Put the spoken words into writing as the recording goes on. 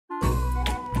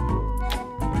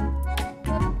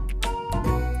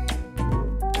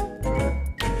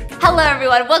Hello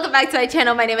everyone, welcome back to my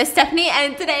channel. My name is Stephanie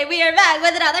and today we are back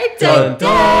with another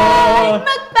mukbang!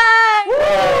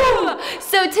 Woo!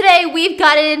 So today we've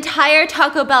got an entire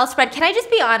Taco Bell spread. Can I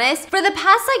just be honest? For the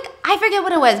past I forget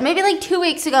what it was, maybe 2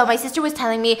 weeks ago, my sister was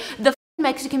telling me the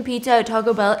Mexican pizza at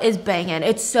Taco Bell is banging.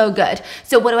 It's so good.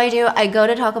 So what do? I go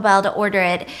to Taco Bell to order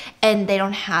it and they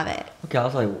don't have it. Okay, I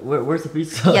was like, where's the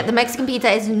pizza? Yeah, the Mexican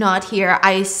pizza is not here.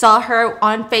 I saw her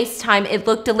on FaceTime. It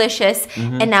looked delicious.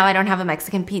 And now I don't have a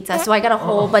Mexican pizza. So I got a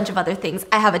whole bunch of other things.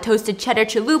 I have a toasted cheddar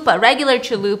chalupa, regular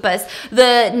chalupas,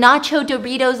 the nacho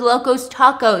Doritos Locos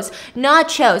Tacos,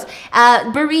 nachos,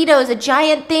 burritos, a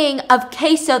giant thing of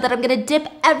queso that I'm gonna dip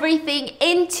everything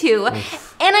into.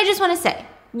 And I just wanna say,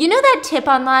 you know that tip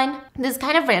online? This is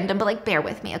kind of random, but bear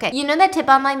with me, okay? You know that tip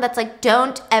online that's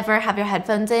don't ever have your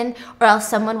headphones in or else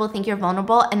someone will think you're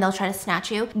vulnerable and they'll try to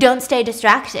snatch you? Don't stay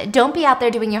distracted. Don't be out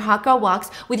there doing your hot girl walks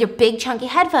with your big chunky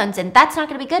headphones in. That's not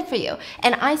gonna be good for you.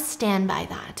 And I stand by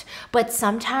that. But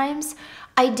sometimes,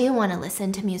 I do want to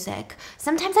listen to music.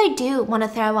 Sometimes I do want to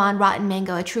throw on Rotten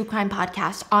Mango, a true crime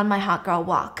podcast, on my hot girl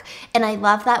walk. And I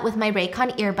love that with my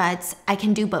Raycon earbuds, I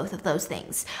can do both of those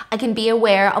things. I can be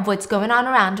aware of what's going on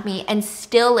around me and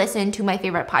still listen to my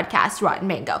favorite podcast, Rotten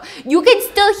Mango. You can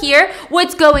still hear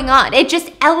what's going on. It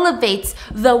just elevates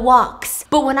the walks.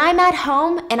 But when I'm at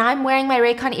home and I'm wearing my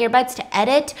Raycon earbuds to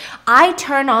edit, I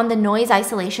turn on the noise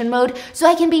isolation mode so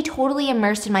I can be totally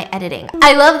immersed in my editing.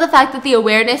 I love the fact that the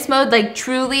awareness mode,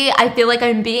 truly, I feel like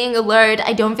I'm being alert.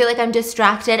 I don't feel like I'm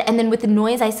distracted. And then with the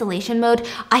noise isolation mode,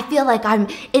 I feel like I'm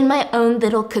in my own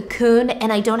little cocoon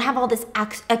and I don't have all this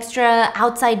extra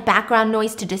outside background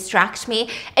noise to distract me.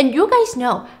 And you guys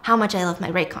know how much I love my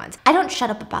Raycons. I don't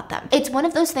shut up about them. It's one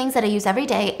of those things that I use every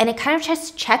day and it kind of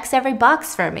just checks every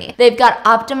box for me. They've got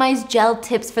optimized gel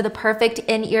tips for the perfect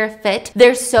in-ear fit.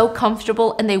 They're so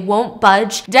comfortable and they won't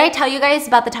budge. Did I tell you guys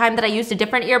about the time that I used a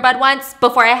different earbud once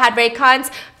before I had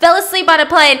Raycons? Fell asleep on a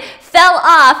plane, fell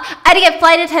off. I had to get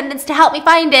flight attendants to help me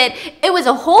find it. It was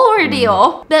a whole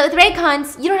ordeal. But with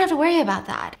Raycons, you don't have to worry about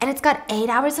that. And it's got 8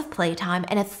 hours of playtime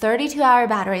and a 32-hour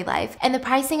battery life. And the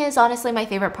pricing is honestly my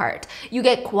favorite part. You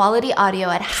get quality audio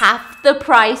at half the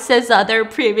price as other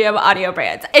premium audio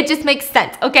brands. It just makes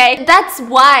sense, okay? That's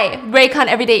why Raycon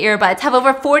Everyday Earbuds have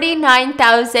over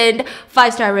 49,000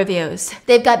 5-star reviews.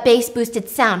 They've got bass boosted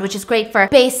sound, which is great for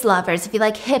bass lovers if you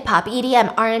like hip hop,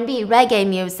 EDM, R&B, reggae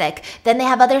music. Then they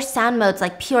have other sound modes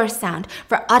like pure sound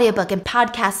for audiobook and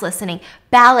podcast listening,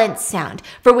 balanced sound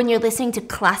for when you're listening to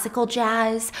classical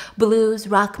jazz, blues,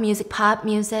 rock music, pop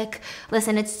music.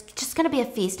 Listen, it's just gonna be a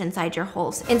feast inside your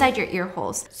ear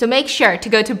holes. So make sure to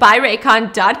go to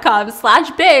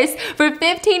buyraycon.com/biz for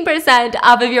 15%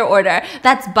 off of your order.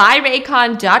 That's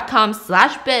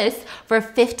buyraycon.com/biz for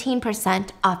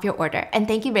 15% off your order. And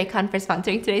thank you, Raycon, for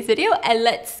sponsoring today's video. And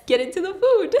let's get into the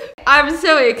food. I'm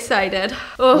so excited.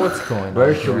 Oh. What's going on?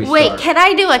 Where should we start? Wait, can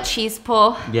I do a cheese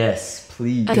pull? Yes,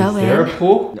 please. Go Is there a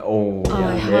pool? Oh,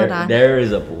 hold on. There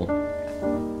is a pool.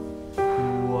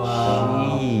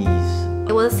 Wow.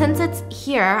 Jeez. Well, since it's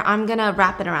here, I'm gonna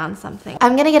wrap it around something.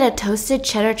 I'm gonna get a toasted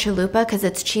cheddar chalupa because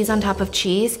it's cheese on top of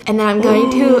cheese. And then I'm going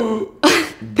to...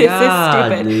 This is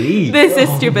stupid. This is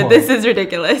stupid. This is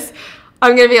ridiculous.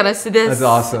 I'm gonna be honest, this is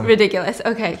awesome. Ridiculous.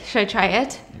 Okay, should I try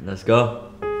it? Let's go.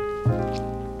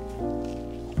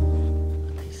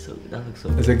 That looks so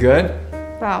good. Is it good?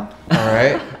 Wow.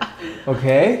 Alright.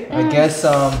 Okay. I guess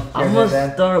I'm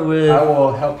gonna start with... I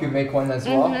will help you make one as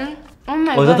well. Oh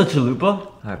my God. Is God. that the chalupa?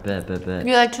 Alright, bet.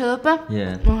 You like chalupa?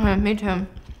 Yeah. Okay, me too.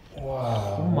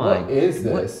 Wow. Oh my. What is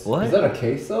this? What? Is that a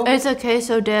queso? It's a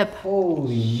queso dip.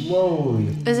 Holy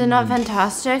moly. Is it not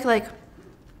fantastic?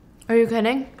 Are you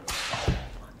kidding?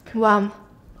 Wow.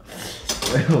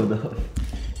 Wait, hold up.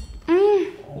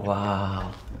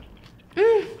 Wow.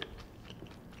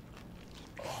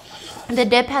 The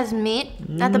dip has meat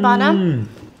at the bottom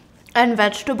and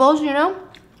vegetables, you know?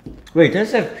 Wait,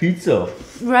 that's like pizza.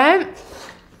 Right?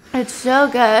 It's so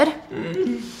good.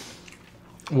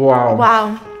 Wow.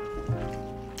 Wow.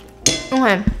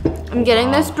 Okay, I'm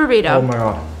getting this burrito. Oh my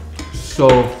God. So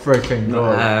freaking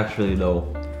good. Actually, no.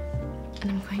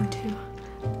 And I'm going to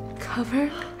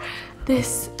cover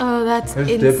this. Oh, that's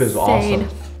insane. This dip is awesome.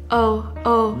 Oh,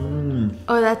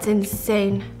 that's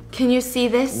insane. Can you see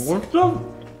this? What's the...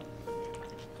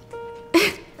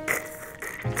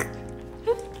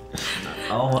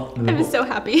 I'm so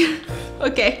happy.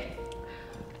 Okay.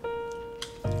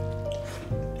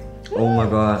 Oh my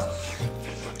God.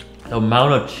 The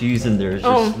amount of cheese in there is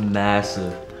just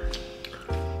massive.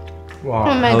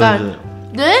 Wow. Oh my God.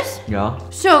 This? Yeah.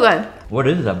 So good. What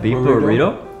is that? Beef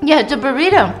burrito? Yeah, it's a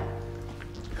burrito.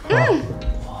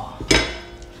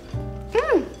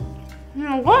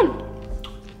 my god.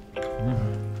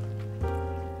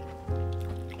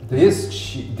 This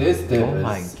dip Oh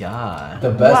my is god.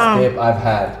 the best Wow. dip I've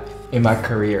had in my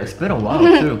career. It's been a while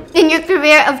too. In your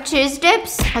career of cheese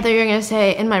dips? I thought you were gonna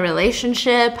say in my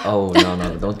relationship. Oh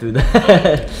no, don't do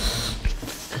that.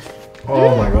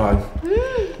 Oh my god.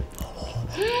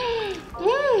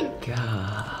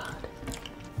 God.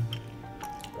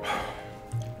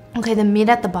 Okay, the meat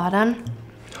at the bottom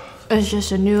is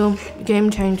just a new game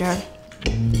changer.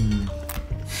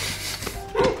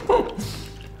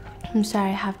 I'm sorry,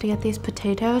 I have to get these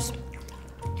potatoes.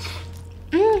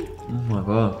 Oh my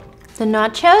god. The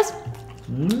nachos.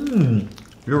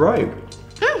 You're right.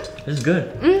 It's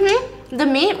good. The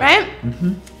meat, right?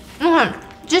 Okay,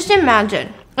 just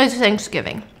imagine it's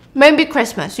Thanksgiving, maybe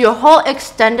Christmas, your whole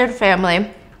extended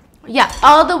family. Yeah,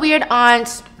 all the weird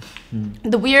aunts,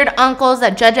 the weird uncles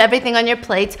that judge everything on your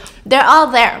plates, they're all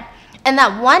there. And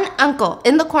that one uncle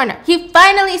in the corner, he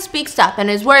finally speaks up and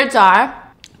his words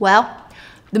are, well,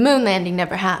 the moon landing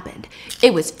never happened.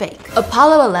 It was fake.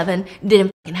 Apollo 11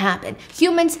 didn't fucking happen.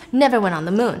 Humans never went on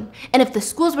the moon. And if the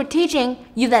schools were teaching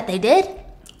you that they did,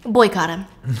 boycott them.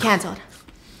 Cancelled.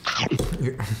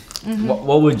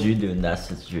 What would you do in that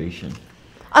situation?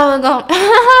 I would go,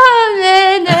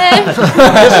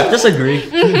 Just agree.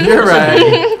 You're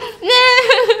right.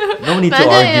 No need to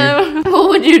argue. What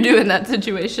would you do in that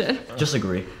situation? Just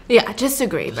agree. Yeah, just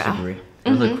agree, bro. Just agree.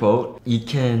 There's a quote. You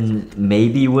can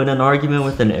maybe win an argument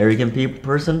with an arrogant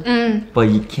person, but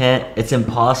you can't. It's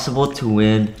impossible to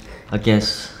win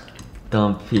against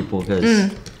dumb people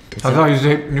because I thought you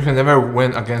said you can never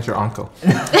win against your uncle.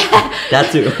 that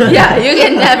too. Yeah, you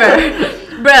can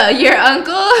never. Bro, your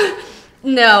uncle?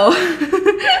 No.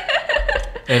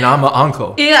 And I'm an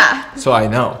uncle, Yeah. so I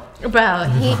know. Bro,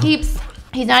 he's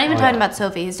not even talking about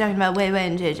Sophie, he's talking about Wei Wei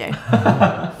and JJ.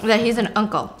 That he's an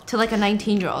uncle to like a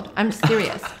 19-year-old. I'm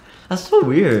serious. That's so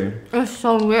weird. It's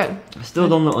so weird. I still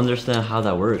don't understand how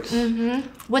that works.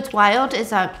 What's wild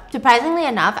is that, surprisingly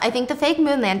enough, I think the fake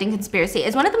moon landing conspiracy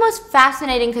is one of the most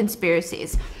fascinating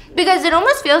conspiracies because it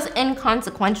almost feels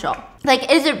inconsequential. Like,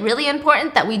 is it really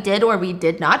important that we did or we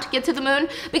did not get to the moon?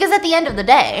 Because at the end of the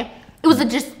day, it was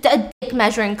just a dick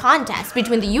measuring contest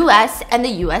between the US and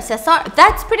the USSR.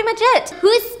 That's pretty much it.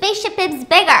 Whose spaceship is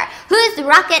bigger? Whose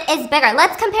rocket is bigger?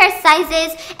 Let's compare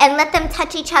sizes and let them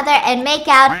touch each other and make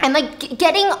out. And like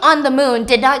getting on the moon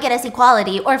did not get us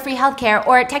equality or free healthcare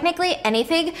or technically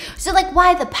anything. So like,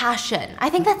 why the passion?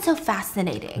 I think that's so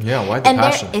fascinating. Yeah, why the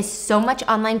passion? And there is so much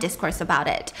online discourse about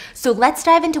it. So let's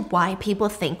dive into why people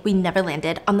think we never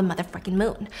landed on the motherfucking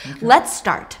moon. Let's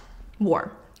start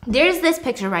war. There's this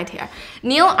picture right here.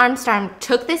 Neil Armstrong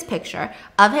took this picture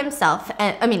of himself,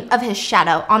 of his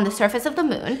shadow on the surface of the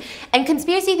moon, and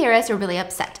conspiracy theorists are really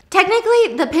upset.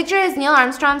 Technically, the picture is Neil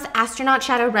Armstrong's astronaut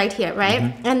shadow right here,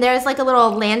 right? And there's like a little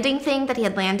landing thing that he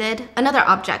had landed, another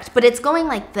object, but it's going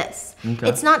like this. Okay.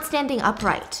 It's not standing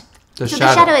upright. The So shadow.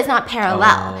 the shadow is not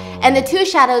parallel. And the two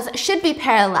shadows should be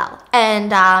parallel.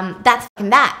 And that's fucking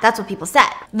that. That's what people said.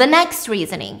 The next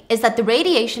reasoning is that the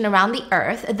radiation around the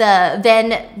Earth, the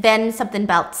Venn something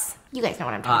belts, you guys know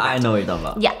what I'm talking about. I know what you're talking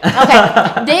about.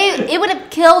 Yeah, okay. It would have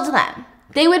killed them.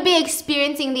 They would be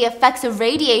experiencing the effects of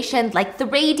radiation like the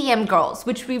radium girls,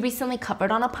 which we recently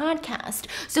covered on a podcast.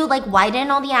 So like, why didn't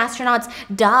all the astronauts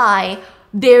die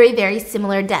very, very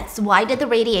similar deaths? Why did the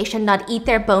radiation not eat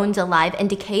their bones alive and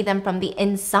decay them from the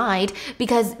inside?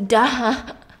 Because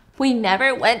duh, we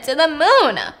never went to the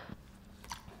moon.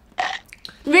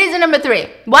 Reason number 3.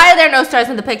 Why are there no stars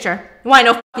in the picture? Why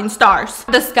no fucking stars?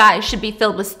 The sky should be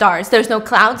filled with stars. There's no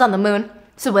clouds on the moon.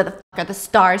 So where the fuck are the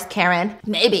stars, Karen?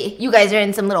 Maybe you guys are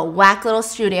in some little whack little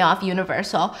studio off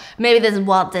Universal. Maybe this is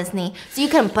Walt Disney. So you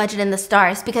can budget in the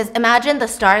stars, because imagine the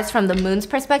stars from the moon's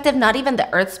perspective, not even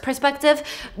the Earth's perspective.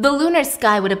 The lunar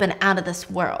sky would have been out of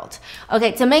this world.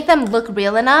 Okay, to make them look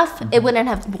real enough, it wouldn't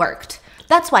have worked.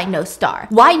 That's why no star.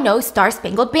 Why no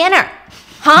Star-Spangled Banner?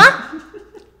 Huh?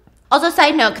 Also,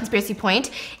 side note, conspiracy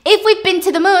point. If we've been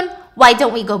to the moon, why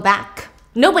don't we go back?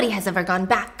 Nobody has ever gone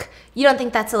back. You don't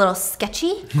think that's a little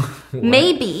sketchy?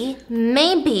 Maybe,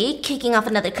 kicking off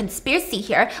another conspiracy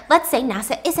here, let's say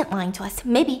NASA isn't lying to us.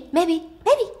 Maybe, just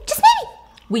maybe.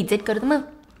 We did go to the moon,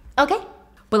 okay?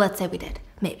 But let's say we did,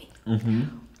 maybe.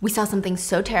 We saw something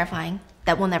so terrifying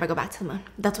that we'll never go back to the moon.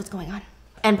 That's what's going on.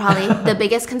 And probably the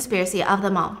biggest conspiracy of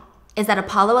them all is that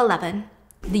Apollo 11,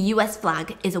 the US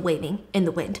flag is waving in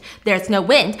the wind. There's no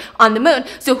wind on the moon,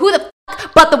 so who the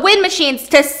fuck bought the wind machines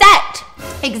to set?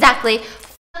 Exactly.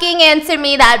 Fucking answer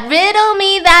me that. Riddle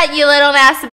me that, you little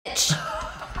ass bitch.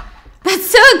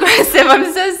 That's so aggressive.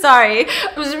 I'm so sorry.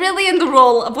 I was really in the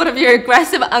role of one of your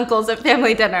aggressive uncles at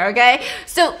family dinner, okay?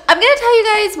 So I'm gonna tell you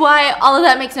guys why all of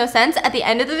that makes no sense at the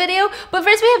end of the video, but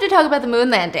first we have to talk about the moon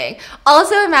landing.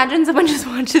 Also, imagine someone just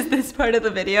watches this part of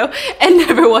the video and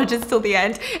never watches till the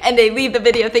end, and they leave the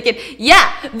video thinking,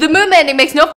 yeah, the moon landing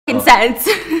makes no fucking sense.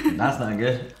 That's not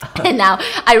good. And now,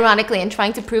 ironically, in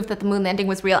trying to prove that the moon landing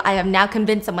was real, I have now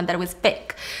convinced someone that it was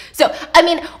fake. So, I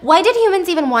mean, why did humans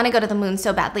even want to go to the moon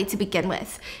so badly to begin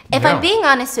with? If I'm being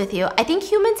honest with you, I think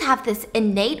humans have this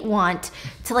innate want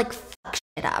to like fuck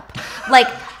shit up. Like,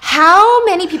 how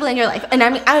many people in your life, and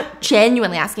I'm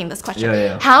genuinely asking this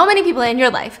question, how many people in your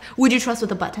life would you trust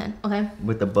with a button, okay?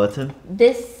 With the button?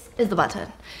 This is the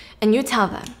button. And you tell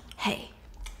them, hey,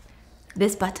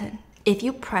 this button, if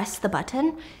you press the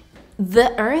button,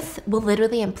 the earth will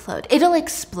literally implode. It'll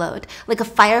explode. Like a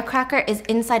firecracker is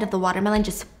inside of the watermelon,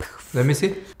 just poof. Let me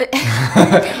see.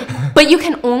 But you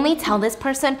can only tell this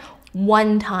person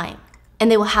one time, and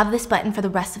they will have this button for the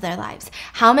rest of their lives.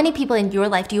 How many people in your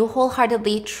life do you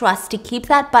wholeheartedly trust to keep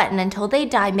that button until they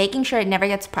die, making sure it never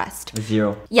gets pressed?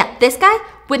 0. Yeah, this guy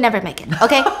would never make it,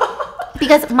 okay?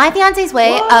 Because my fiance's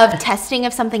way of testing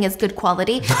if something is good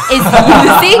quality is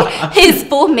using his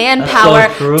full manpower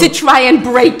to try and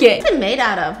break it. What's it made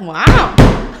out of? Wow.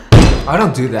 I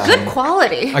don't do that. Good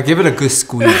quality. I give it a good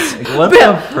squeeze. What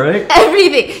the frick?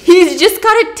 Everything. He's just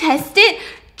got to test it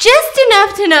just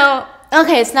enough to know,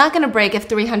 okay, it's not going to break if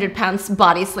 300 pounds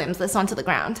body slams this onto the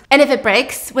ground. And if it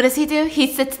breaks, what does he do? He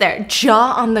sits there,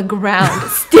 jaw on the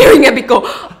ground, staring at me, go,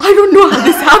 I don't know how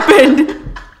this happened.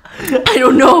 I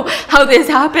don't know how this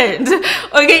happened.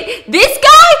 Okay, this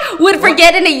guy would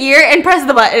forget in a year and press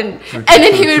the button. And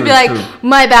then he would be like,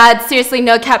 my bad, seriously,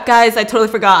 no cap, guys, I totally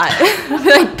forgot.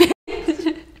 I'd be like,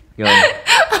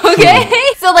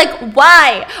 okay? So like,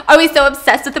 why are we so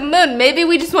obsessed with the moon? Maybe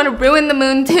we just want to ruin the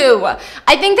moon too.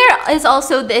 I think there is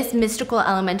also this mystical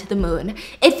element to the moon.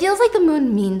 It feels like the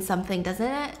moon means something, doesn't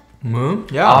it? Moon?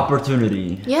 Yeah.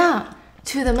 Opportunity. Yeah.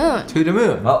 To the moon. To the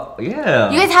moon. Oh, yeah.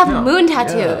 You guys have moon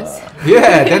tattoos.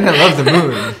 Yeah, then I love the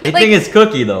moon. They think it's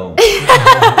cookie though.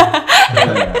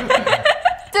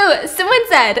 So someone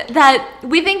said that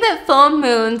we think that full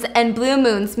moons and blue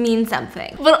moons mean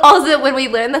something. But also when we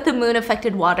learned that the moon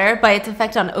affected water by its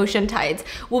effect on ocean tides,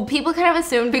 well, people kind of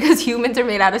assumed because humans are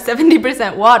made out of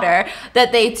 70% water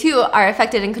that they too are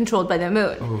affected and controlled by the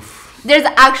moon. Oof. There's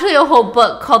actually a whole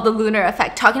book called The Lunar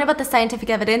Effect, talking about the scientific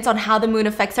evidence on how the moon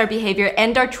affects our behavior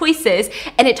and our choices,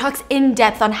 and it talks in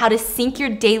depth on how to sync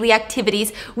your daily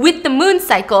activities with the moon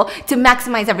cycle to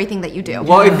maximize everything that you do.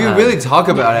 Well, if you really talk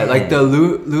about it, like the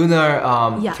lunar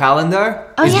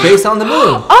calendar is based on the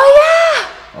moon.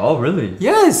 Oh yeah! Oh really?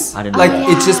 Yes. I didn't know like that.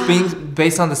 it's just being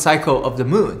based on the cycle of the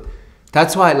moon.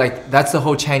 That's why that's the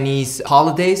whole Chinese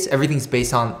holidays. Everything's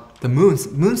based on the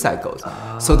moon cycles.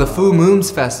 So the full moons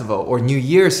festival or New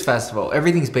Year's festival,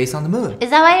 everything's based on the moon.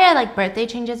 Is that why your like birthday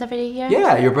changes every year?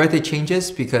 Yeah, your birthday changes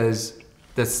because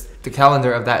the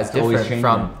calendar of that is different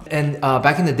from. And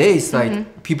back in the days,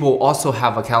 like people also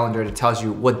have a calendar that tells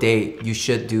you what day you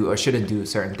should do or shouldn't do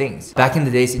certain things. Back in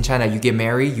the days in China, you get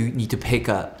married, you need to pick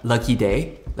a lucky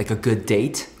day, like a good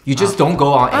date. You just don't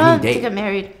go on any date. To get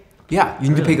married. Yeah, you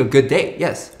need to pick a good date,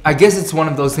 yes. I guess it's one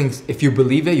of those things, if you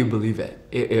believe it, you believe it.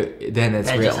 Then it's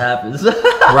real. It just happens.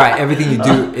 Right, everything you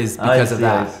do is because of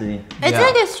that. I see. It's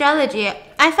like astrology.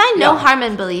 I find no harm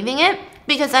in believing it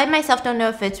because I myself don't know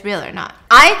if it's real or not.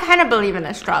 I kind of believe in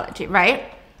astrology, right?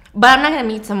 But I'm not going to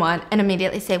meet someone and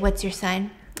immediately say, what's your sign?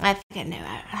 I fucking knew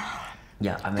it.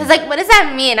 Yeah, I mean. Because like, what does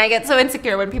that mean? I get so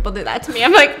insecure when people do that to me.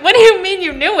 I'm like, what do you mean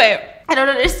you knew it? I don't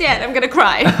understand. I'm gonna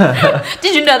cry.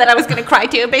 Did you know that I was gonna cry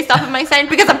too based off of my sign?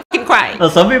 Because I'm fucking crying. Well,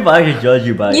 some people actually judge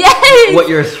you by what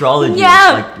your astrology is,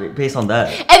 like based on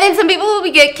that. And then some people will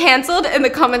get canceled and the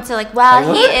comments are like,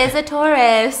 wow, he is a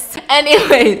Taurus.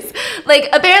 Anyways, like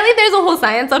apparently there's a whole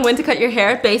science on when to cut your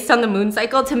hair based on the moon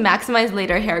cycle to maximize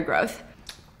later hair growth.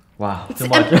 Wow, too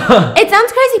much. It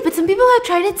sounds crazy, but some people who have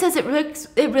tried it says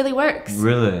it really works.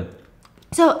 Really?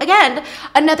 So again,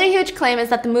 another huge claim is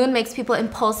that the moon makes people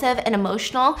impulsive and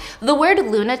emotional. The word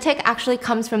lunatic actually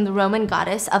comes from the Roman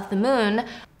goddess of the moon,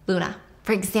 Luna.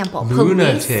 For example,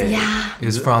 lunatic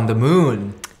is from the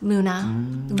moon. Luna.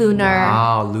 Lunar.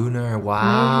 Wow, lunar.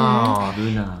 Wow.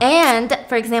 Luna. And,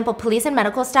 for example, police and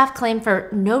medical staff claim for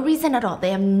no reason at all,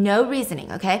 they have no reasoning,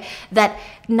 okay, that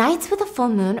nights with a full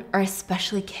moon are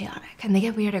especially chaotic and they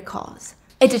get weirder calls.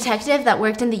 A detective that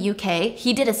worked in the UK,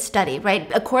 he did a study, right?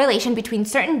 A correlation between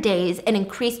certain days and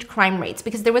increased crime rates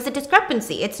because there was a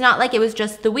discrepancy. It's not like it was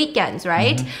just the weekends,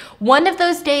 right? One of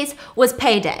those days was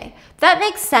payday. That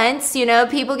makes sense, you know,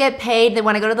 people get paid, they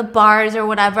want to go to the bars or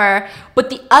whatever.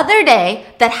 But the other day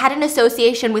that had an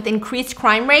association with increased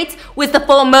crime rates was the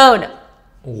full moon.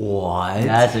 What?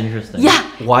 That's interesting. Yeah.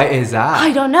 Why is that?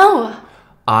 I don't know.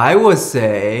 I would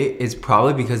say it's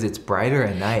probably because it's brighter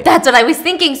at night. That's what I was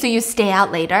thinking. So you stay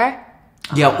out later?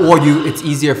 Yeah, or it's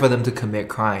easier for them to commit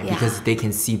crime because they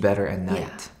can see better at night.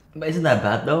 Yeah. But isn't that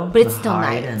bad though? But it's To still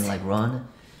hide night. and like run.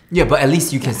 Yeah, but at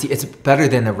least you can see. It's better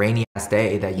than a rainy ass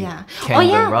day that you can't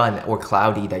even run, or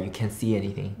cloudy that you can't see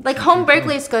anything. Like home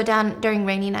burglaries go down during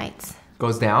rainy nights.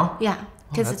 Goes down? Yeah.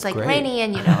 Because it's like great. rainy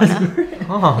and you don't wanna.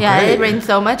 Oh, Yeah, great. it rains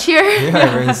so much here.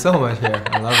 Yeah, it rains so much here.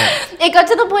 I love it. It got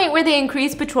to the point where they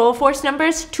increased patrol force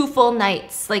numbers 2 full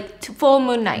nights, like 2 full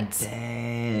moon nights.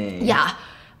 Dang. Yeah.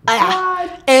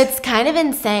 It's kind of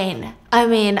insane. I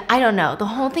mean, I don't know. The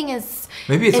whole thing is.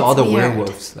 Maybe it's all the weird.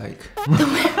 werewolves. Like,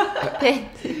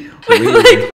 We're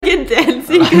like fucking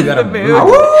dancing You in gotta the move. moon.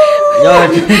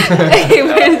 Yo,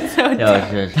 We're so yo,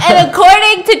 And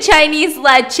according to Chinese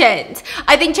legend,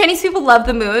 I think Chinese people love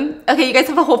the moon. Okay, you guys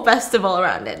have a whole festival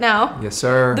around it now. yes,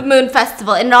 sir. The Moon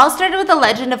Festival. And it all started with a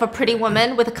legend of a pretty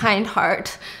woman with a kind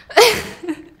heart.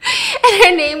 And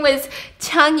her name was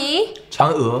Chang'e.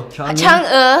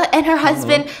 Chang'e and her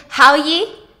husband Hao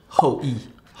Yi. Hou Yi.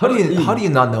 How do you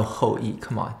not know Hou Yi?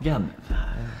 Come on. Yeah.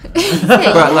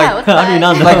 Bro, like, how do you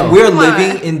not know? Like, we're Come on.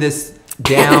 living in this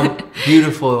damn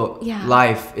beautiful Yeah.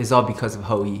 life is all because of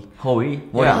Hou Yi. Hoi?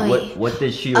 What, Yeah. what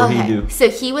did she or he do? So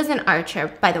he was an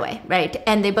archer, by the way, right?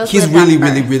 And they both He's lived on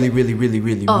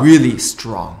really, Earth. really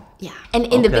strong. Yeah. And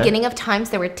in the Okay. beginning of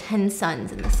times, there were 10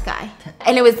 suns in the sky.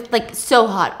 And it was like so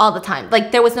hot all the time.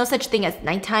 Like there was no such thing as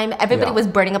nighttime. Everybody Yeah. was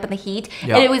burning up in the heat.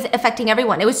 Yeah. And it was affecting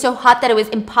everyone. It was so hot that it was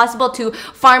impossible to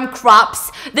farm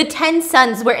crops. The 10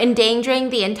 suns were endangering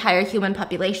the entire human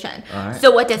population. All right. So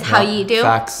what does Hao Yi do?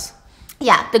 Facts.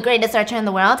 Yeah, the greatest archer in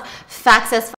the world.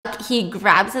 Facts as fuck. He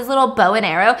grabs his little bow and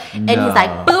arrow and he's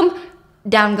like, boom,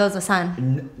 down goes the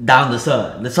sun. Down the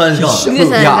sun. The sun's gone. The sun is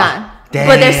Yeah. gone.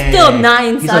 But there's still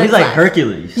 9 suns. He's like left.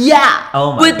 Hercules. Yeah.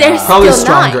 Oh my But there's God. Probably still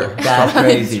stronger. 9. That's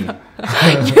crazy.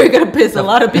 You're gonna piss a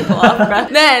lot of people off, bro.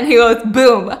 Then he goes,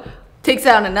 boom, takes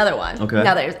out another one. Okay.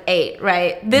 Now there's 8,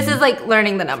 right? This is like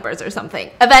learning the numbers or something.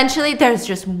 Eventually, there's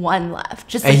just 1 left.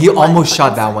 Just And like he one almost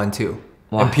shot fucking that one too.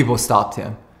 Why? And people stopped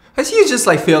him. Cause he's just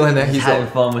like feeling it. He's having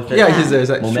like, fun with it. Yeah, Yeah. he's there. He's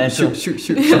like, Momentum. shoot.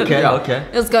 Okay, Yeah. okay.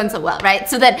 It was going so well, right?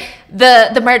 So then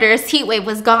the murderous heat wave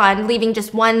was gone, leaving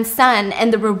just 1 son,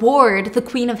 and the reward, the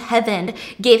Queen of Heaven,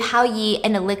 gave Hao Yi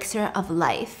an elixir of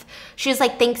life. She was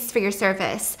like, thanks for your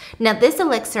service. Now this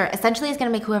elixir essentially is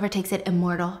gonna make whoever takes it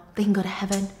immortal. They can go to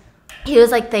heaven. He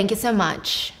was like, thank you so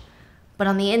much. But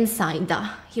on the inside,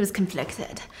 he was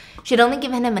conflicted. She'd only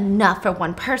given him enough for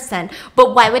 1 person,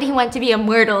 but why would he want to be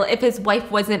immortal if his wife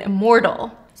wasn't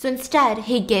immortal? So instead,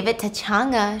 he gave it to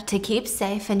Chang'e to keep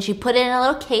safe, and she put it in a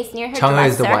little case near her Chang'e dresser.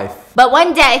 is the wife. But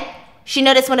one day, she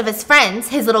noticed one of his friends,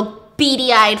 his little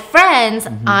beady-eyed friends,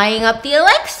 eyeing up the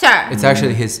elixir. It's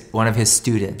actually one of his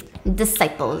students.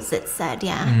 Disciples, it said,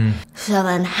 yeah. So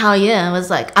then Hao Yi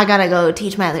was like, I gotta go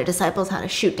teach my other disciples how to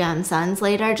shoot down suns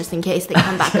later, just in case they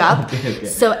come back up. Okay.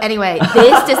 So anyway,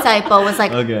 this disciple was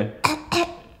like, Okay.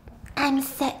 I'm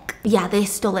sick. yeah, they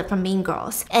stole it from Mean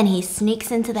Girls. And he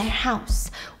sneaks into their house,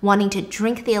 wanting to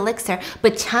drink the elixir,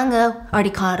 but Chang'e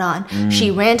already caught on. She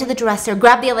ran to the dresser,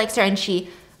 grabbed the elixir, and she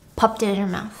popped it in her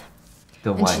mouth.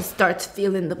 The And she wife. starts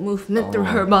feeling the movement through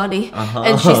her body.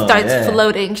 And she Uh-huh. starts Yeah.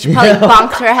 floating. She probably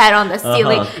bonked her head on the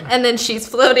ceiling. And then she's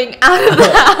floating out of the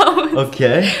house.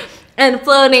 Okay. And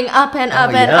floating up and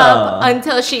up and yeah. up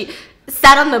until she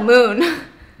sat on the moon.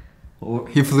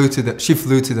 She flew to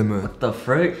the moon. What the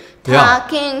frick? Yeah.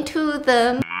 Talking to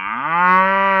the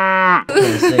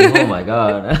Oh my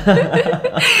god.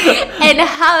 And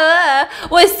Hao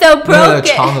was so broken.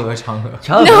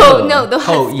 Chang'e. No, the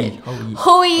Hou husband. Yi.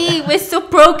 Hou Yi was so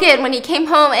broken when he came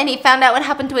home and he found out what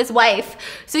happened to his wife.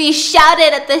 So he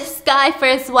shouted at the sky for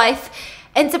his wife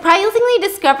and surprisingly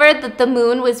discovered that the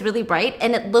moon was really bright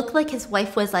and it looked like his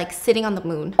wife was like sitting on the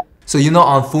moon. So you know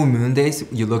on full moon days,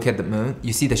 you look at the moon,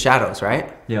 you see the shadows,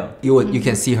 right? Yeah. You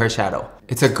can see her shadow.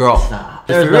 It's a girl.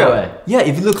 There's For no real. way. Yeah,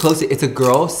 if you look closely, it's a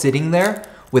girl sitting there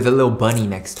with a little bunny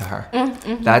next to her.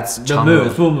 That's The Chang'e. moon,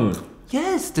 full moon.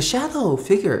 Yes, the shadow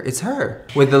figure. It's her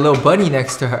with the little bunny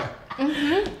next to her.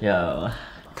 Yo.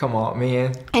 Come on,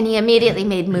 man. And he immediately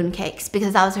made mooncakes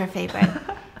because that was her favorite.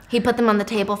 He put them on the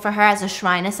table for her as a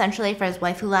shrine essentially for his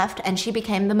wife who left and she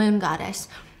became the moon goddess.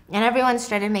 And everyone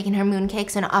started making her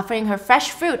mooncakes and offering her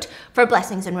fresh fruit for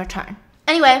blessings in return.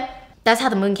 Anyway, that's how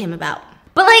the moon came about.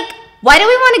 But like, why do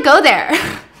we want to go there?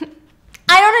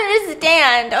 I don't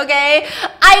understand, okay?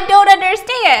 I don't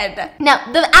understand.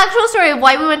 Now, the actual story of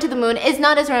why we went to the moon is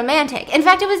not as romantic. In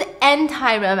fact, it was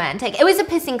anti-romantic. It was a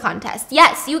pissing contest.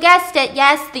 Yes, you guessed it.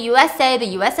 Yes, the USA,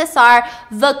 the USSR,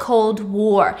 the Cold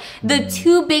War. The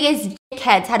two biggest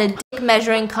dickheads had a dick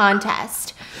measuring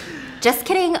contest. Just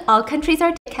kidding, all countries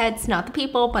are dickheads, not the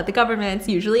people, but the governments,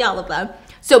 usually all of them.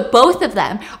 So both of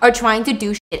them are trying to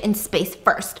do shit in space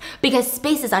first because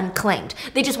space is unclaimed.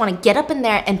 They just want to get up in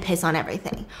there and piss on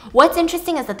everything. What's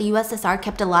interesting is that the USSR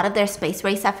kept a lot of their space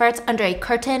race efforts under a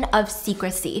curtain of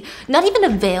secrecy. Not even a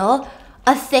veil,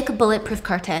 a thick bulletproof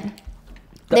curtain.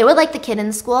 They were like the kid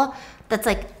in school that's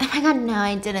like, oh my god, no,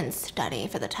 I didn't study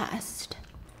for the test.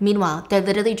 Meanwhile, they're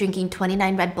literally drinking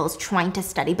 29 Red Bulls trying to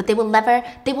study, but they will never,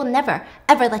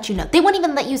 ever let you know. They won't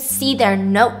even let you see their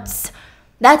notes.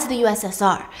 That's the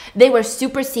USSR. They were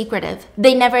super secretive.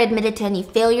 They never admitted to any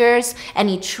failures,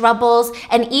 any troubles,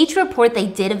 and each report they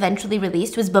did eventually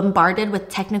release was bombarded with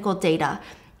technical data.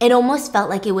 It almost felt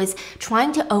like it was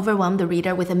trying to overwhelm the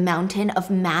reader with a mountain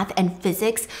of math and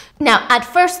physics. Now, at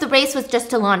first, the race was just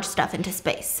to launch stuff into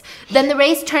space. Then the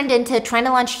race turned into trying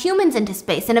to launch humans into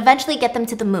space and eventually get them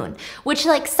to the moon. Which,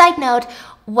 like, side note,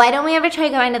 why don't we ever try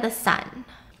going to the sun?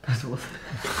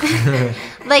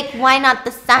 Like, why not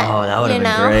the sun? Oh, that would have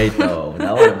been great, though.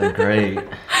 That would have been great.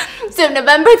 So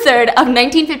November 3rd of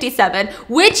 1957,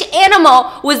 which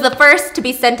animal was the first to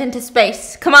be sent into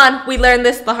space? Come on, we learned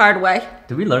this the hard way.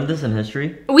 Did we learn this in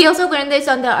history? We also learned this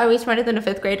on the Are We Smarter Than a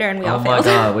Fifth Grader, and we all failed. Oh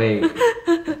my god, wait.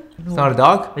 It's not a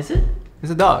dog? Is it?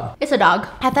 It's a dog. It's a dog.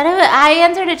 I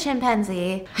answered a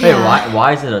chimpanzee. Wait,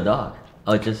 why is it a dog?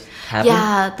 Oh, it just happened?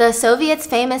 Yeah, the Soviets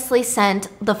famously sent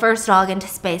the first dog into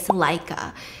space,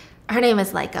 Laika. Her name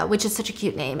is Laika, which is such a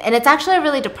cute name. And it's actually a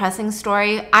really depressing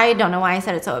story. I don't know why I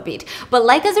said it so upbeat. But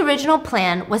Laika's original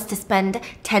plan was to spend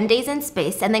 10 days in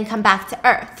space and then come back to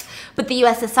Earth. But the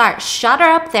USSR shot her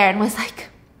up there and was like,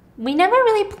 we never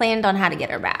really planned on how to get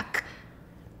her back.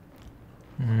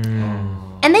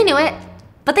 And they knew it,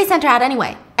 but they sent her out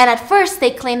anyway. And at first,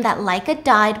 they claimed that Laika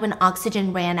died when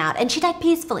oxygen ran out, and she died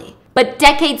peacefully. But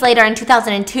decades later, in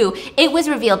 2002, it was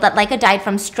revealed that Laika died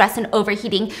from stress and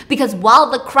overheating because while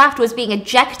the craft was being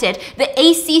ejected, the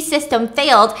AC system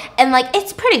failed, and like,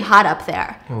 it's pretty hot up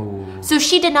there. Oh. So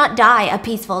she did not die a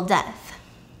peaceful death.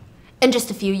 And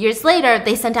just a few years later,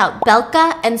 they sent out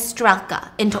Belka and Strelka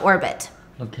into orbit.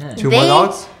 Okay. Two more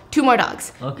dogs? 2 more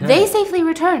dogs. Okay. They safely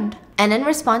returned. And in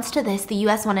response to this, the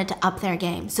US wanted to up their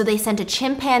game. So they sent a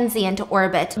chimpanzee into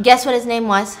orbit. Guess what his name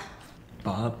was?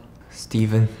 Bob?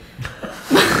 Steven.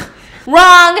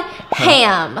 Wrong!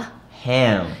 Ham.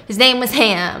 Ham. His name was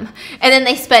Ham. And then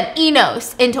they spent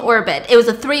Enos into orbit. It was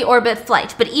a 3-orbit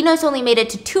flight, but Enos only made it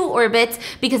to 2 orbits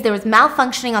because there was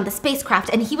malfunctioning on the spacecraft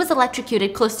and he was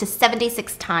electrocuted close to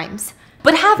 76 times.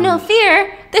 But have no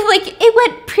fear, they're like, it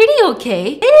went pretty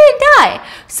okay. It didn't die.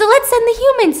 So let's send the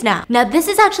humans now. Now this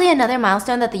is actually another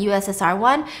milestone that the USSR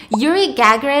won. Yuri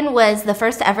Gagarin was the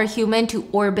first ever human to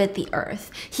orbit the Earth.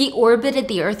 He orbited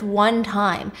the Earth 1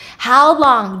 time. How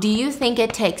long do you think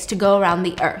it takes to go around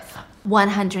the Earth?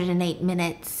 108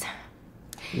 minutes.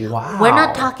 Wow. We're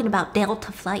not talking about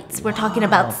Delta flights. We're talking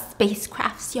about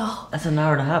spacecrafts, y'all. That's an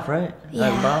hour and a half, right?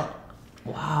 Yeah. About?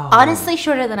 Wow. Honestly,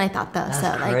 shorter than I thought, though. That's so,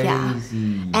 like, crazy.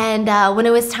 yeah. And when it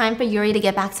was time for Yuri to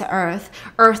get back to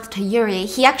Earth to Yuri,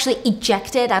 he actually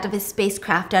ejected out of his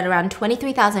spacecraft at around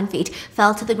 23,000 feet,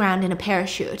 fell to the ground in a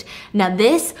parachute. Now,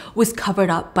 this was covered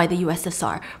up by the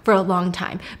USSR for a long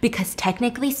time because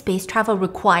technically space travel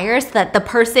requires that the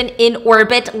person in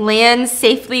orbit lands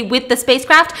safely with the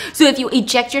spacecraft. So if you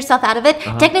eject yourself out of it,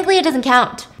 technically it doesn't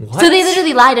count. What? So they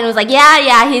literally lied and it was like,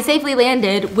 yeah, he safely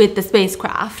landed with the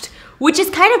spacecraft. Which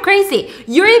is kind of crazy.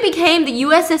 Yuri became the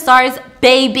USSR's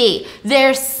baby,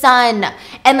 their son.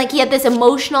 And like he had this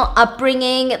emotional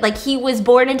upbringing, like he was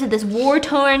born into this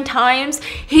war-torn times.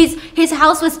 His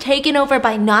house was taken over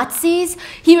by Nazis.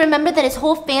 He remembered that his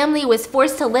whole family was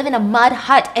forced to live in a mud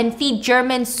hut and feed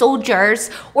German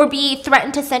soldiers or be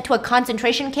threatened to sent to a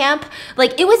concentration camp.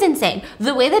 Like it was insane.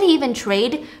 The way that he even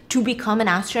trained to become an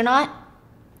astronaut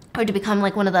or to become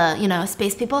like one of the,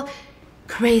 space people,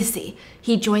 crazy.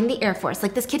 He joined the Air Force.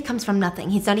 Like this kid comes from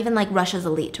nothing. He's not even like Russia's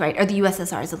elite, right? Or the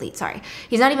USSR's elite, sorry.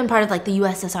 He's not even part of like the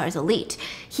USSR's elite.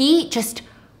 He just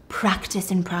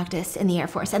practiced in the Air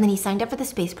Force and then he signed up for the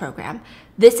space program.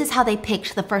 This is how they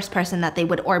picked the first person that they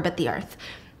would orbit the Earth.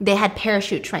 They had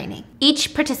parachute training.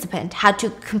 Each participant had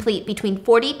to complete between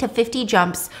 40 to 50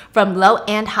 jumps from low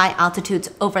and high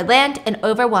altitudes over land and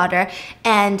over water,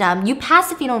 and you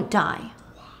pass if you don't die.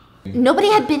 Nobody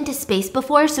had been to space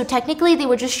before, so technically they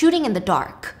were just shooting in the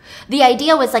dark. The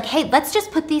idea was like, hey, let's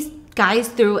just put these guys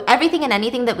through everything and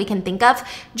anything that we can think of,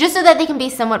 just so that they can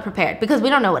be somewhat prepared, because we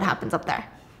don't know what happens up there.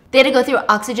 They had to go through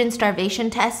oxygen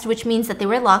starvation tests, which means that they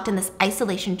were locked in this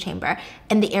isolation chamber,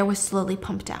 and the air was slowly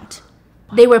pumped out.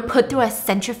 They were put through a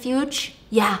centrifuge,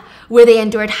 where they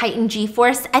endured heightened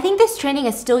G-force. I think this training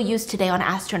is still used today on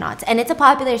astronauts, and it's a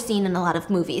popular scene in a lot of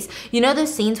movies. You know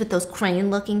those scenes with those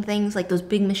crane-looking things, like those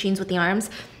big machines with the arms?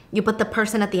 You put the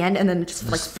person at the end and then just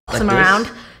like flips them around.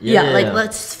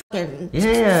 Let's fucking...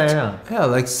 Yeah,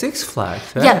 like Six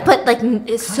Flags, right? Yeah, but like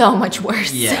it's so much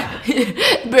worse. Yeah.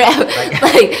 Bro,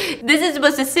 like this is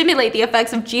supposed to simulate the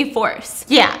effects of G-force.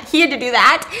 Yeah, he had to do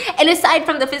that. And aside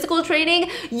from the physical training,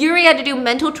 Yuri had to do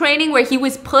mental training where he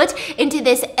was put into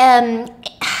this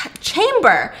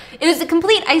chamber. It was a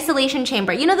complete isolation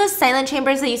chamber. You know those silent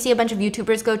chambers that you see a bunch of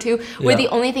YouTubers go to where the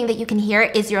only thing that you can hear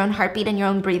is your own heartbeat and your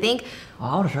own breathing? Oh,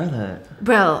 I would try that.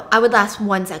 Bro, I would last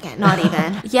 1 second, not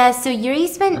even. Yeah, so Yuri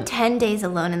spent 10 days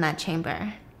alone in that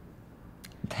chamber.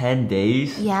 10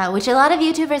 days? Yeah, which a lot of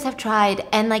YouTubers have tried.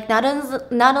 And like not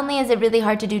only is it really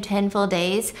hard to do 10 full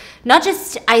days, not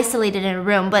just isolated in a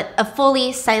room, but a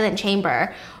fully silent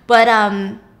chamber. But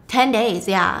 10 days,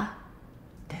 yeah.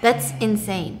 That's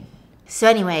insane. So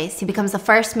anyways, he becomes the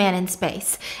first man in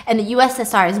space. And the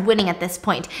USSR is winning at this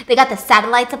point. They got the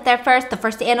satellites up there first, the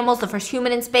first animals, the first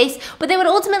human in space, but they would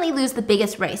ultimately lose the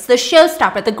biggest race, the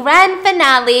showstopper, the grand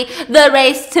finale, the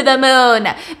race to the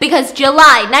moon. Because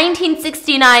July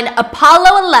 1969,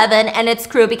 Apollo 11 and its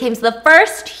crew became the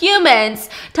first humans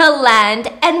to land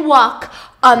and walk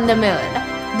on the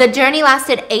moon. The journey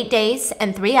lasted 8 days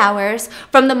and 3 hours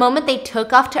from the moment they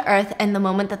took off to Earth and the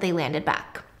moment that they landed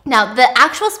back. Now, the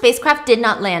actual spacecraft did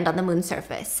not land on the moon's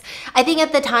surface. I think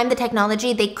at the time, the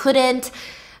technology, they couldn't...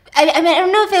 I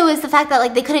don't know if it was the fact that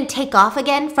like they couldn't take off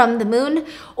again from the moon,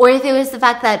 or if it was the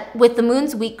fact that with the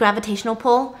moon's weak gravitational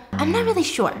pull, I'm not really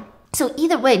sure. So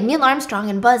either way, Neil Armstrong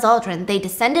and Buzz Aldrin, they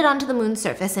descended onto the moon's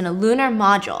surface in a lunar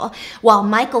module, while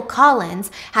Michael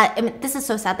Collins had, this is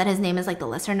so sad that his name is like the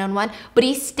lesser known one, but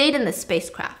he stayed in the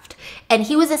spacecraft. And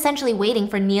he was essentially waiting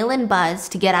for Neil and Buzz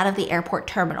to get out of the airport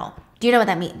terminal. Do you know what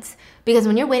that means? Because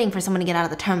when you're waiting for someone to get out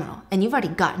of the terminal and you've already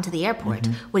gotten to the airport,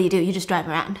 what do? You just drive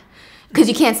around. Because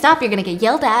you can't stop, you're gonna get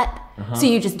yelled at, so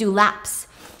you just do laps.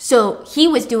 So he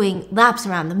was doing laps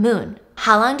around the moon.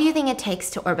 How long do you think it takes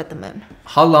to orbit the moon?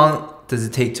 How long does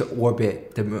it take to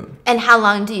orbit the moon? And how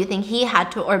long do you think he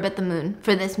had to orbit the moon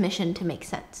for this mission to make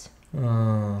sense?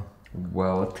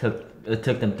 Well, it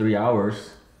took them 3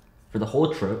 hours for the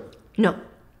whole trip. No.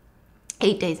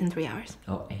 8 days and 3 hours.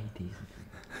 Oh, 8 days.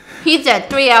 He said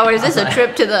 3 hours is a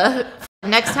trip to the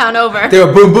next town over. They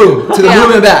were boom boom to the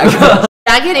moon and back.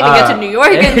 I can't even get to New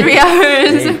York in 3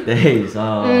 hours. 8 days.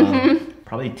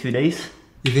 Probably 2 days.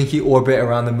 You think he orbit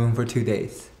around the moon for 2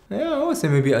 days? Yeah, I would say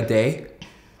maybe a day.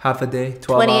 Half a day,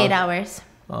 12 28 hours.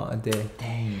 Oh, a day.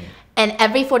 Dang it. And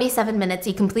every 47 minutes,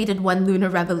 he completed one lunar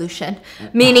revolution,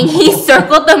 meaning he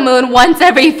circled the moon once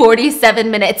every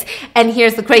 47 minutes. And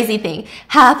here's the crazy thing.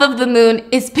 Half of the moon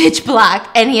is pitch black,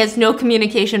 and he has no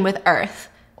communication with Earth.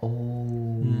 Oh.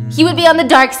 He would be on the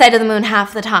dark side of the moon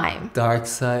half the time. Dark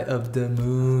side of the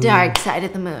moon. Dark side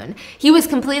of the moon. He was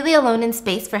completely alone in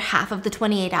space for half of the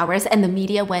 28 hours, and the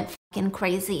media went fucking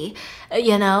crazy.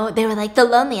 You know, they were like, the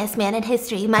loneliest man in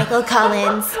history, Michael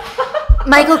Collins.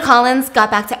 Michael Collins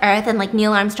got back to Earth, and like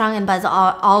Neil Armstrong and Buzz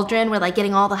Aldrin were like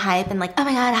getting all the hype and like, oh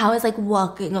my god, how is like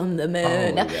walking on the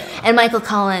moon? Oh, yeah. And Michael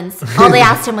Collins, all they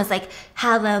asked him was like,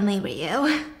 how lonely were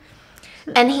you?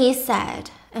 And he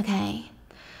said, okay,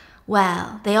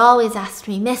 well, they always asked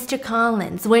me, Mr.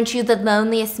 Collins, weren't you the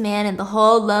loneliest man in the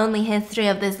whole lonely history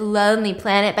of this lonely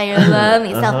planet by your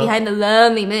lonely self behind the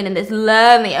lonely moon in this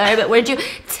lonely orbit? Weren't you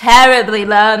terribly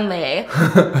lonely?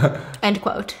 End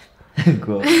quote.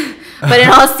 Cool. But in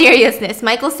all seriousness,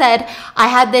 Michael said, I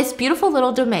had this beautiful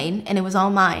little domain and it was all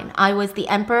mine. I was the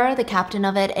emperor, the captain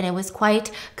of it, and it was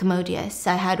quite commodious.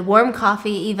 I had warm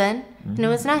coffee even, and it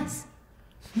was nice.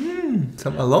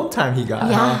 Some alone time he got.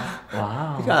 Yeah. Huh?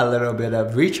 Wow. He got a little bit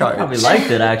of recharge. Probably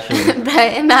liked it actually.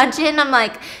 But imagine I'm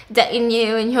like dating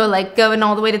you and you're like going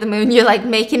all the way to the moon. You're like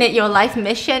making it your life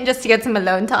mission just to get some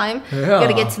alone time. Yeah. You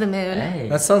gotta get to the moon. Hey.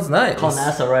 That sounds nice. Call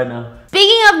NASA right now.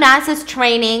 Speaking of NASA's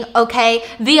training, okay,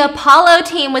 the Apollo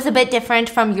team was a bit different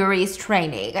from Yuri's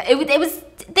training. It was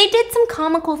They did some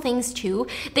comical things too.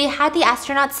 They had the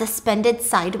astronauts suspended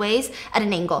sideways at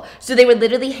an angle. So they were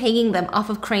literally hanging them off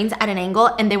of cranes at an angle,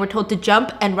 and they were told to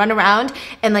jump and run around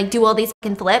and like do all these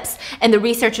fucking flips. And the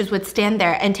researchers would stand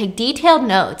there and take detailed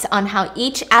notes on how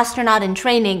each astronaut in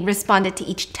training responded to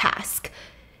each task.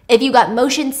 If you got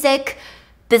motion sick,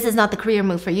 this is not the career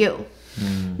move for you.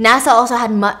 NASA also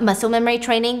had muscle memory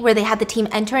training where they had the team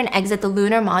enter and exit the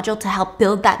lunar module to help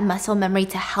build that muscle memory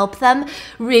to help them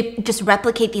just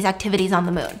replicate these activities on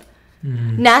the moon.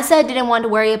 NASA didn't want to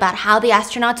worry about how the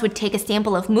astronauts would take a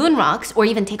sample of moon rocks or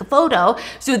even take a photo,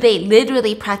 so they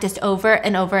literally practiced over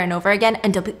and over and over again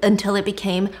until it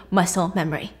became muscle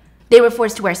memory. They were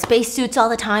forced to wear spacesuits all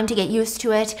the time to get used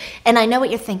to it. And I know what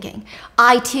you're thinking.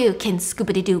 I too can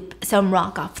scoopity-doop some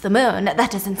rock off the moon. That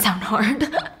doesn't sound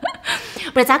hard.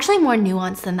 But it's actually more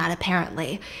nuanced than that,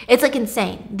 apparently. It's like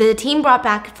insane. The team brought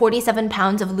back 47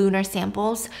 pounds of lunar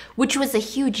samples, which was a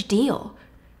huge deal.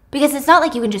 Because it's not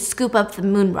like you can just scoop up the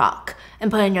moon rock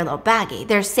and put it in your little baggie.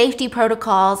 There's safety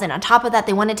protocols, and on top of that,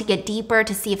 they wanted to get deeper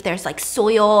to see if there's like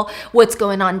soil, what's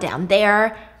going on down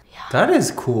there. Yeah. That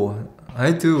is cool.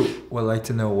 I would like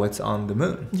to know what's on the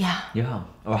moon. Yeah. Yeah.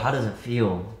 Or how does it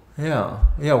feel? Yeah.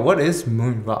 Yeah, what is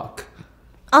moon rock?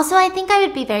 Also, I think I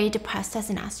would be very depressed as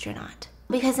an astronaut.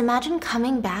 Because imagine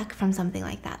coming back from something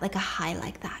like that, like a high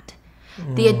like that.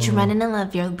 The adrenaline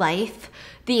of your life,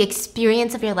 the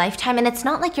experience of your lifetime, and it's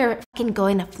not like you're fucking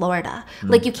going to Florida.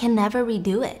 Like you can never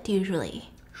redo it, usually.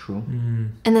 True.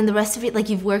 And then the rest of it, like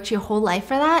you've worked your whole life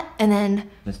for that, and then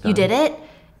you did it,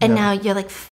 and now you're like,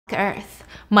 fuck Earth.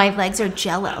 My legs are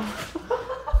jello.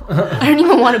 I don't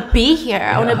even want to be here.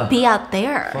 I want to be out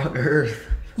there. Fuck Earth.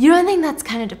 You don't think that's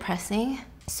kind of depressing?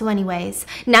 So anyways,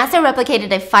 NASA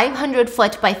replicated a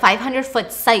 500-foot by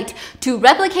 500-foot site to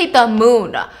replicate the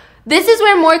moon. This is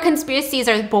where more conspiracies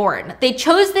are born. They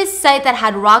chose this site that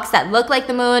had rocks that looked like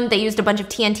the moon. They used a bunch of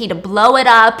TNT to blow it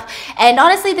up. And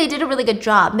honestly, they did a really good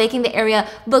job making the area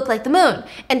look like the moon.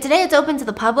 And today it's open to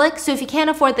the public. So if you can't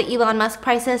afford the Elon Musk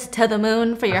prices to the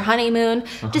moon for your honeymoon,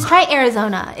 just try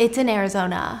Arizona. It's in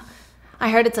Arizona. I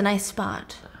heard it's a nice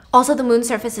spot. Also, the moon's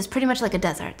surface is pretty much like a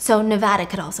desert. So Nevada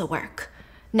could also work.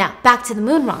 Now, back to the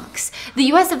moon rocks. The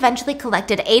US eventually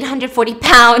collected 840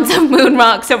 pounds of moon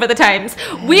rocks over the times.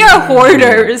 We are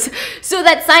hoarders, so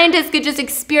that scientists could just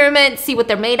experiment, see what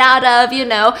they're made out of, you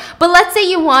know. But let's say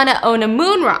you want to own a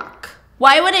moon rock.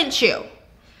 Why wouldn't you?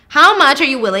 How much are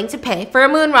you willing to pay for a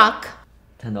moon rock?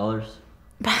 $10.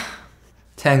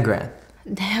 10 grand.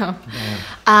 Damn.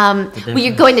 Well,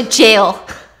 you're going to jail.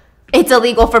 It's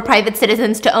illegal for private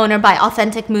citizens to own or buy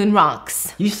authentic moon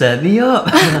rocks. You set me up.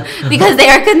 Because they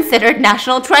are considered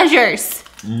national treasures.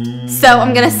 So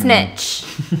I'm gonna snitch.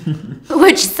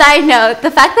 Which, side note, the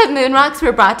fact that moon rocks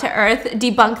were brought to Earth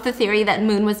debunked the theory that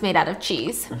moon was made out of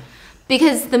cheese.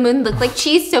 Because the moon looked like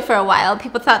cheese, so for a while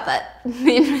people thought that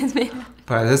moon was made.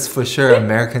 Bro, this is for sure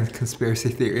American conspiracy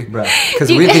theory. Because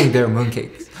we think they're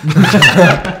mooncakes.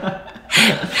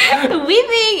 We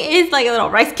think it's like a little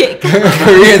rice cake.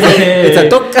 It's a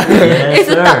tok. It's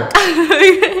a tok.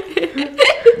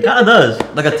 It kind of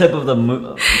does. Like a tip of the moon.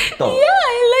 Yeah,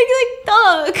 it looks like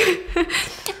dog.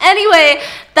 Anyway,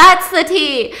 that's the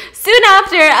tea. Soon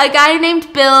after, a guy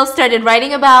named Bill started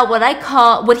writing about what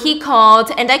he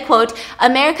called, and I quote,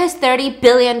 America's $30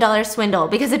 billion swindle,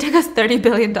 because it took us $30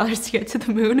 billion to get to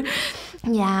the moon.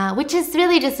 Yeah, which is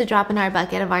really just a drop in our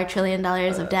bucket of our $1 trillion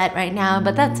of debt right now,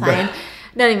 but that's fine.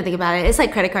 Don't even think about it. It's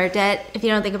like credit card debt. If you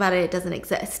don't think about it, it doesn't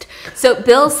exist. So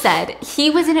Bill said he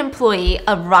was an employee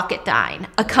of Rocketdyne,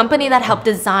 a company that helped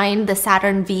design the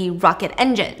Saturn V rocket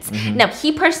engines. Now,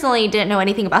 he personally didn't know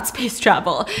anything about space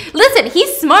travel. Listen,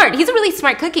 he's smart. He's a really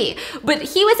smart cookie. But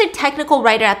he was a technical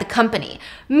writer at the company.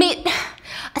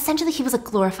 Essentially, he was a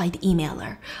glorified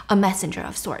emailer, a messenger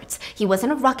of sorts. He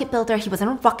wasn't a rocket builder. He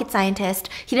wasn't a rocket scientist.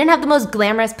 He didn't have the most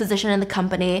glamorous position in the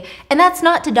company. And that's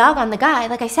not to dog on the guy.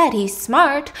 Like I said, he's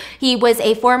smart. He was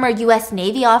a former US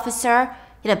Navy officer.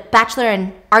 He had a bachelor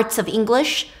in arts of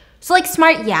English. So like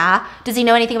smart, yeah. Does he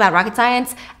know anything about rocket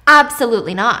science?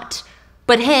 Absolutely not.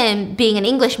 But him, being an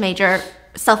English major,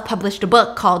 self-published a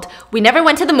book called We Never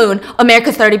Went to the Moon,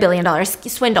 America's $30 Billion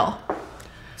Swindle.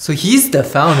 So he's the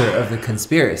founder of the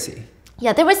conspiracy.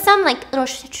 Yeah, there was some like little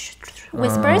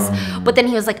whispers, but then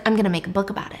he was like, I'm gonna make a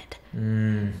book about it.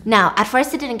 Now, at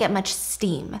first it didn't get much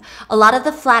steam. A lot of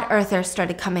the flat earthers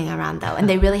started coming around though, and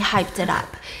they really hyped it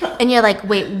up. And you're like,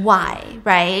 wait, why,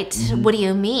 right? What do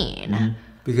you mean?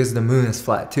 Because the moon is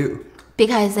flat too.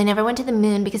 Because they never went to the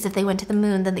moon, because if they went to the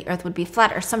moon, then the earth would be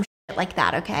flat or some shit like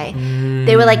that, okay?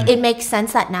 They were like, it makes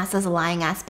sense that NASA's a lying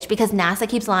ass bitch, because NASA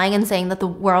keeps lying and saying that the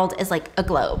world is like a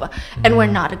globe. And we're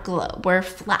not a globe, we're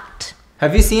flat.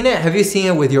 Have you seen it? Have you seen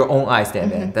it with your own eyes,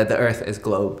 Dan, that the Earth is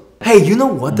globe? Hey, you know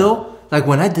what though? Like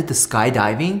when I did the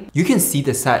skydiving, you can see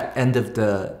the side end of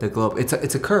the globe.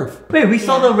 It's a curve. Wait, we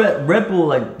saw the Red Bull,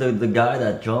 like the guy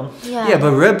that jumped. Yeah,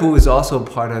 but Red Bull is also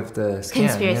part of the scam.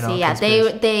 Conspiracy, yeah.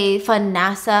 Conspiracy. They fund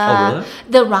NASA. Oh, really?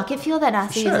 The rocket fuel that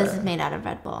NASA uses is made out of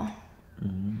Red Bull.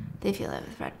 They fuel it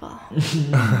with Red Bull.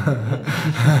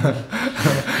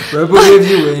 Red Bull gives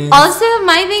you wings. Also,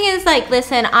 my thing is like,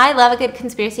 listen, I love a good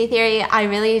conspiracy theory. I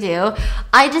really do.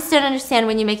 I just don't understand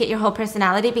when you make it your whole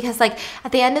personality because, like,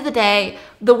 at the end of the day,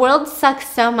 the world sucks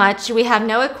so much. We have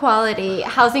no equality.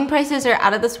 Housing prices are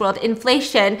out of this world.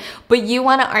 Inflation. But you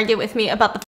want to argue with me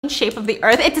about the shape of the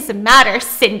earth? It doesn't matter,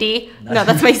 Cindy. No,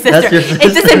 that's my sister. That's your sister.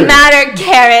 It doesn't matter,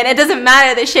 Karen. It doesn't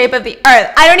matter the shape of the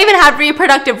earth. I don't even have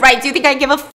reproductive rights. You think I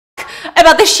give a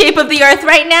about the shape of the earth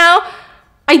right now?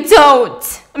 I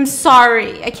don't. I'm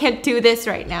sorry. I can't do this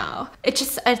right now.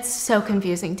 It's so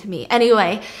confusing to me.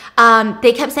 Anyway,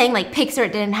 they kept saying like pics or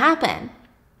it didn't happen.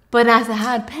 But NASA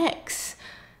had pics.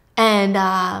 And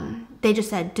they just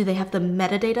said, do they have the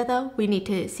metadata though? We need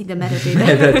to see the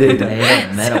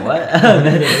metadata. Meta what?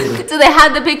 Metadata. So they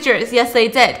had the pictures. Yes, they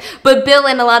did. But Bill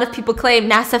and a lot of people claim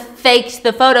NASA faked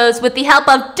the photos with the help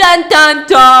of dun dun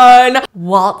dun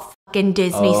Walt fucking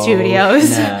Disney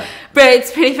Studios. Nah. But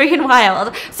it's pretty freaking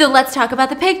wild. So let's talk about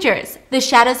the pictures. The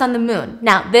shadows on the moon.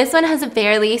 Now, this one has a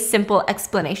fairly simple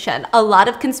explanation. A lot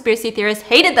of conspiracy theorists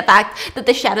hated the fact that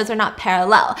the shadows are not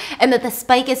parallel and that the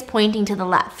spike is pointing to the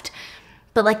left.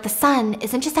 But like the sun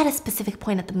isn't just at a specific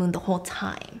point at the moon the whole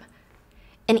time.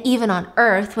 And even on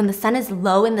Earth, when the sun is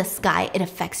low in the sky, it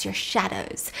affects your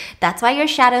shadows. That's why your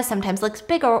shadow sometimes looks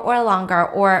bigger or longer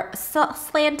or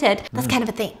slanted. That's kind of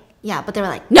a thing. Yeah, but they were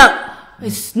like, no,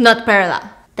 it's not parallel.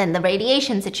 Then the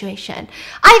radiation situation.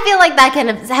 I feel like that kind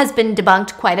of has been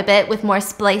debunked quite a bit with more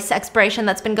space exploration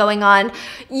that's been going on.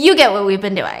 You get what we've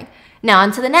been doing. Now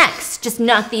on to the next. Just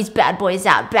knock these bad boys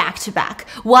out back to back.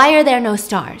 Why are there no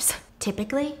stars?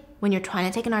 Typically, when you're trying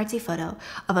to take an artsy photo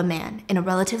of a man in a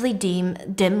relatively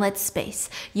dim lit space,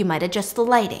 you might adjust the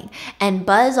lighting. And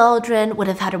Buzz Aldrin would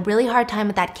have had a really hard time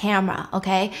with that camera,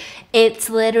 okay? It's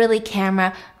literally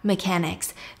camera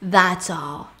mechanics. That's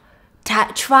all.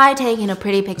 Try taking a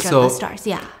pretty picture of the stars.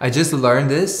 Yeah. I just learned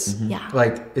this. Yeah.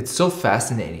 Like, it's so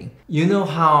fascinating. You know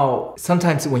how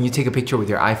sometimes when you take a picture with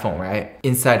your iPhone, right?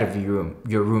 Inside of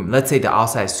your room, let's say the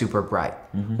outside is super bright.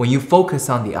 When you focus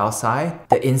on the outside,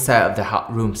 the inside of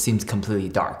the room seems completely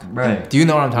dark. Right. Do you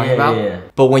know what I'm talking about? Yeah.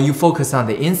 But when you focus on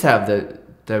the inside of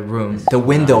the room, the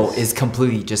window is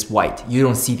completely just white. You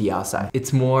don't see the outside.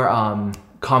 It's more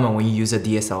common when you use a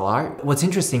DSLR. What's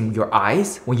interesting, your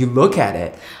eyes, when you look at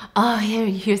it. Oh, yeah,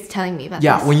 he was telling me about this.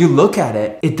 Yeah, when you look at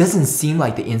it, it doesn't seem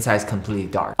like the inside is completely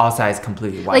dark. Outside is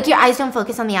completely white. Like your eyes don't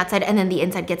focus on the outside and then the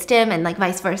inside gets dim and like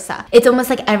vice versa. It's almost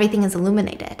like everything is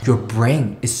illuminated. Your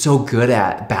brain is so good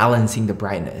at balancing the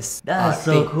brightness. That's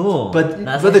so cool. But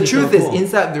the truth is,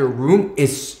 inside the room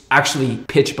is actually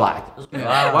pitch black.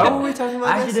 Wow. Why were we talking about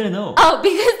I this? actually didn't know. Oh,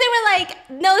 because they were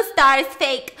like, no stars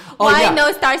fake. Why yeah.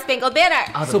 no Star Spangled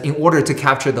Banner? So in order to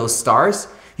capture those stars,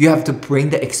 you have to bring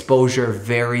the exposure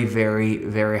very, very,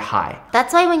 very high.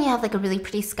 That's why when you have like a really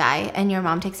pretty sky and your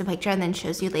mom takes a picture and then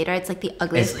shows you later, it's like the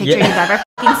ugliest It's- picture yeah. you've ever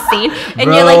fucking seen. And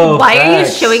Bro, you're like, why are you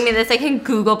facts. showing me this? I can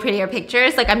Google prettier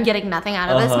pictures. Like I'm getting nothing out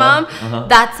of this, mom.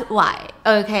 That's why,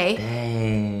 okay?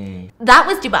 Dang. That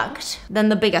was debunked. Then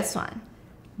the biggest one.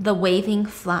 The waving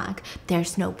flag.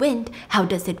 There's no wind. How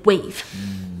does it wave?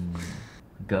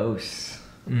 Ghosts.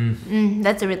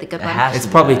 That's a really good It one. has It's to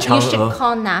be probably that. You should Chang'e.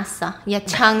 call NASA. Yeah,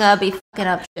 Chang'e be fucking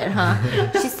up shit,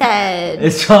 huh? She said...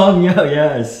 It's strong, yo,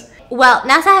 yes. Well,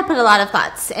 NASA had put a lot of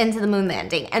thoughts into the moon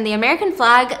landing, and the American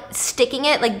flag, sticking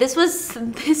it, like this was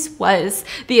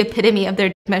the epitome of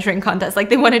their measuring contest. Like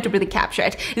they wanted to really capture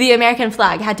it. The American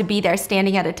flag had to be there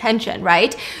standing at attention,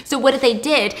 right? So what they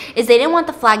did is they didn't want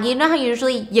the flag. You know how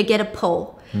usually you get a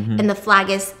pole and the flag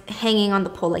is hanging on the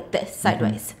pole like this,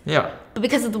 sideways. Yeah. But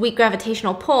because of the weak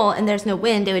gravitational pull and there's no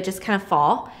wind, it would just kind of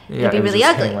fall. Yeah, It'd be it would really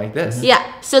just ugly. hang like this.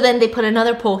 Yeah. So then they put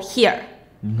another pole here.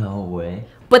 No way.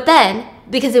 But then,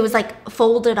 because it was like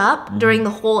folded up during the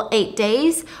whole 8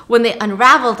 days, when they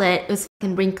unraveled it, it was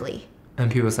fucking wrinkly.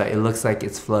 And people say, it looks like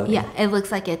it's floating. Yeah, it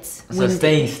looks like it's So windy.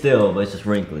 staying still, but it's just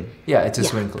wrinkly. Yeah, it's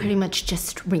just Yeah, wrinkly. pretty much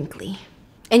just wrinkly.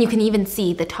 And you can even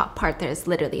see the top part, there's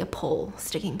literally a pole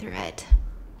sticking through it.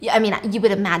 Yeah, I mean, you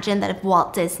would imagine that if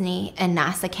Walt Disney and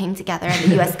NASA came together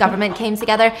and the US government came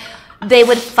together, they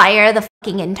would fire the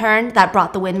fucking intern that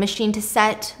brought the wind machine to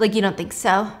set. Like, you don't think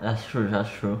so? That's true,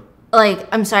 that's true. Like,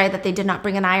 I'm sorry that they did not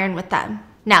bring an iron with them.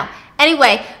 Now,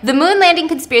 Anyway, the moon landing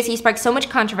conspiracy sparked so much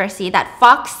controversy that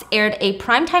Fox aired a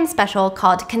primetime special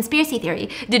called Conspiracy Theory,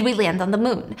 Did We Land on the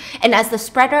Moon? And as the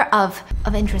spreader of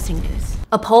interesting news,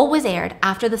 a poll was aired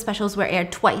after the specials were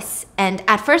aired twice. And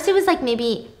at first it was like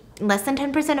maybe less than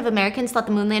 10% of Americans thought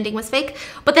the moon landing was fake.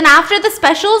 But then after the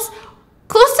specials,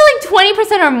 close to like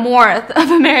 20% or more of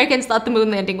Americans thought the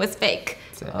moon landing was fake.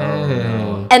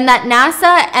 And that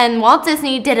NASA and Walt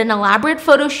Disney did an elaborate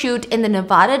photo shoot in the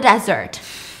Nevada desert.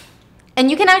 And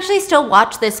you can actually still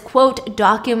watch this, quote,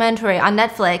 documentary on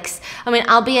Netflix. I mean,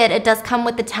 albeit it does come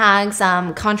with the tags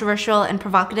controversial and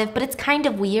provocative, but it's kind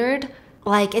of weird.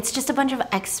 Like, it's just a bunch of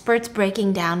experts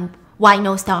breaking down why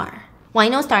no star. Why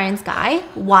no star in sky?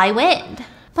 Why wind?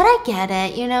 But I get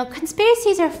it, you know,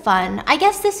 conspiracies are fun. I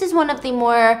guess this is one of the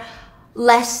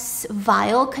less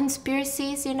vile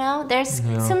conspiracies, you know? There's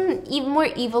some even more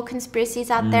evil conspiracies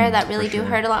out there that really do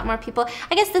hurt a lot more people.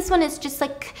 I guess this one is just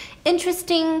like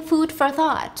interesting food for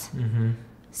thought.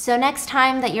 So next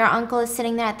time that your uncle is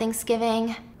sitting there at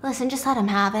Thanksgiving, listen, just let him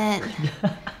have it.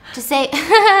 Just say,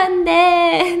 Yeah,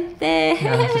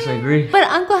 I disagree. But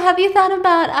Uncle, have you thought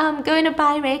about going to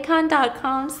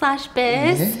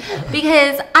buyraycon.com/biz?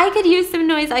 Because I could use some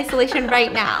noise isolation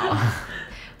right now.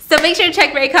 So make sure to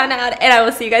check Raycon out, and I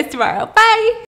will see you guys tomorrow. Bye!